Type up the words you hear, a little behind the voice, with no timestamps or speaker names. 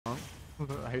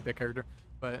I hate that character.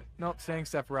 But nope, staying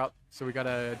Sephiroth. So we got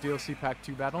a DLC Pack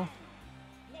 2 battle.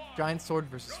 Giant Sword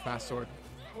versus Fast Sword.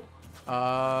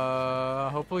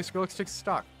 Hopefully Scrillix takes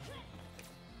stock.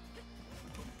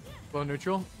 Low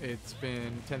neutral. It's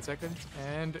been 10 seconds,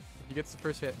 and he gets the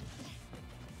first hit.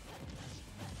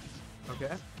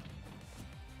 Okay.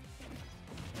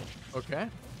 Okay.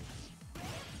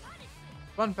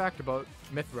 Fun fact about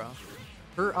Mythra.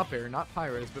 Her up air, not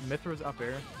Pyra's, but Mythra's up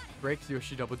air, breaks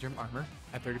Yoshi double jump armor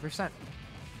at 30%.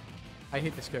 I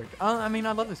hate this character. I mean,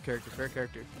 I love this character. Fair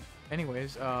character.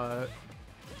 Anyways,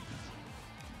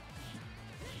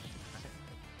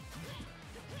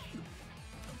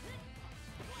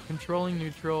 controlling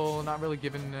neutral, not really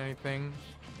giving anything.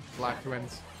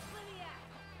 Blacktwins.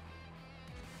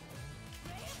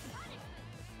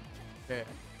 Okay.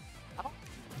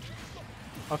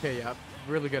 Okay, yeah.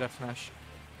 Really good F smash.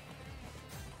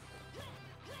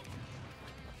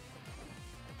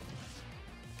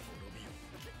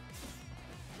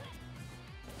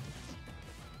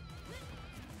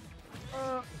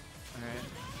 Alright.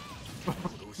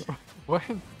 What?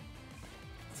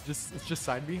 It's just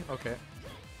side B? Okay.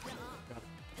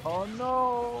 Oh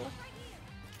no!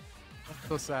 That's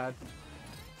so sad.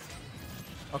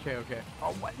 Okay, okay.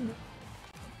 Oh, what?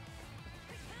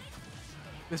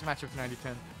 This matchup's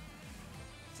 90-10.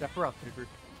 Sephiroth paper.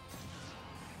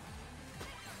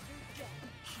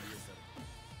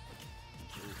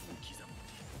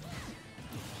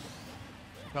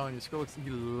 I'm telling you, Scrillix, he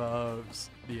loves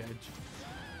the edge.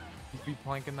 He'd be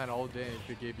planking that all day if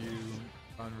it gave you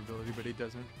vulnerability, but he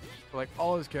doesn't. For like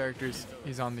all his characters,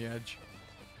 he's on the edge.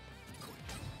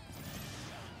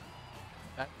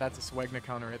 That's a Swagna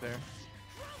counter right there.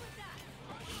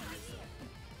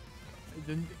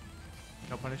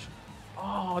 No punish.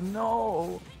 Oh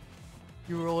no!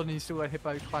 You rolled and you still got hit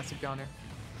by a classic downer.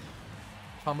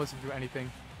 Tom doesn't do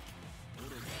anything.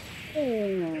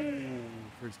 Oh,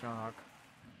 first knock.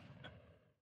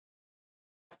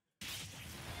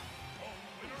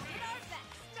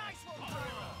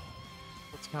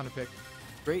 Let's counter pick.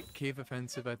 Great cave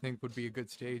offensive, I think, would be a good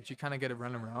stage. You kind of get to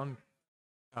run around.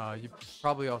 You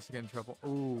probably also get in trouble.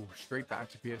 Ooh, straight back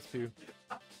to PS2.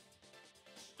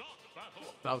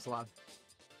 That was loud.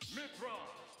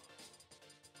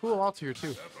 Cool alt here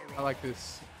too. I like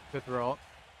this Mythra alt.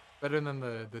 Better than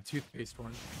the toothpaste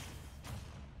one.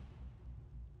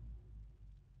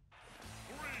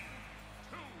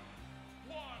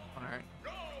 Alright.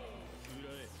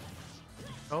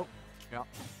 Oh, yeah.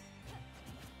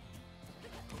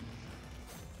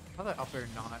 How that up air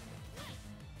not?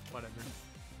 Whatever.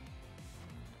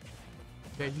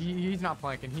 Okay, he's not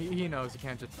flanking. He knows he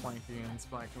can't just flank against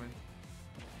Blacktwins.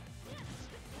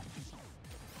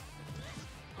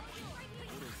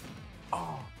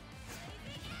 Oh.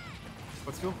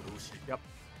 Let's go. Yep.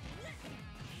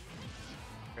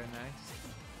 Very nice.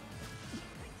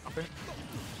 Okay.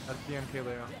 That's the MK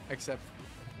Leo. Except,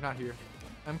 not here.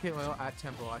 MK Leo at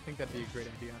Temple. I think that'd be a great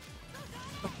idea.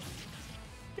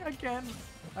 Again.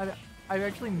 I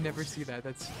actually never see that.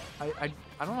 That's I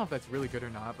don't know if that's really good or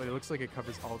not, but it looks like it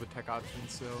covers all the tech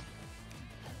options, so.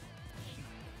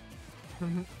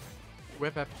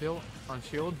 Whip F tilt on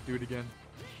shield, do it again.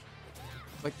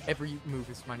 Like every move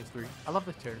is -3. I love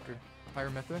this character.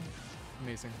 Pyra method,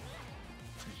 amazing.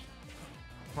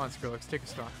 Come on, Scrillix, take a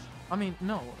stock. I mean,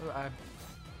 no,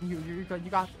 you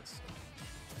got this.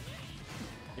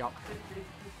 Yup.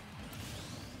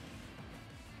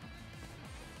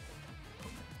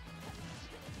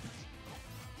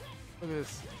 Look at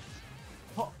this.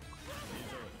 Oh.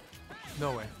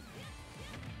 No way.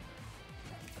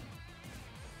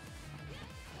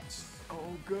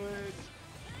 So good.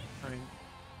 I mean,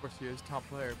 of course he is top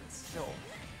player, but still.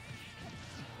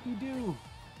 You do.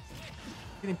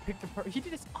 Getting picked apart. He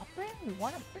did his up air?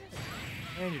 What up air?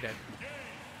 And you're dead.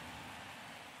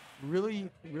 Really,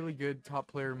 really good top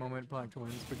player moment,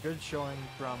 Blacktwins, but good showing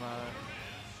from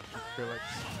Scrillix.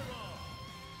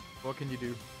 What can you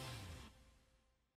do?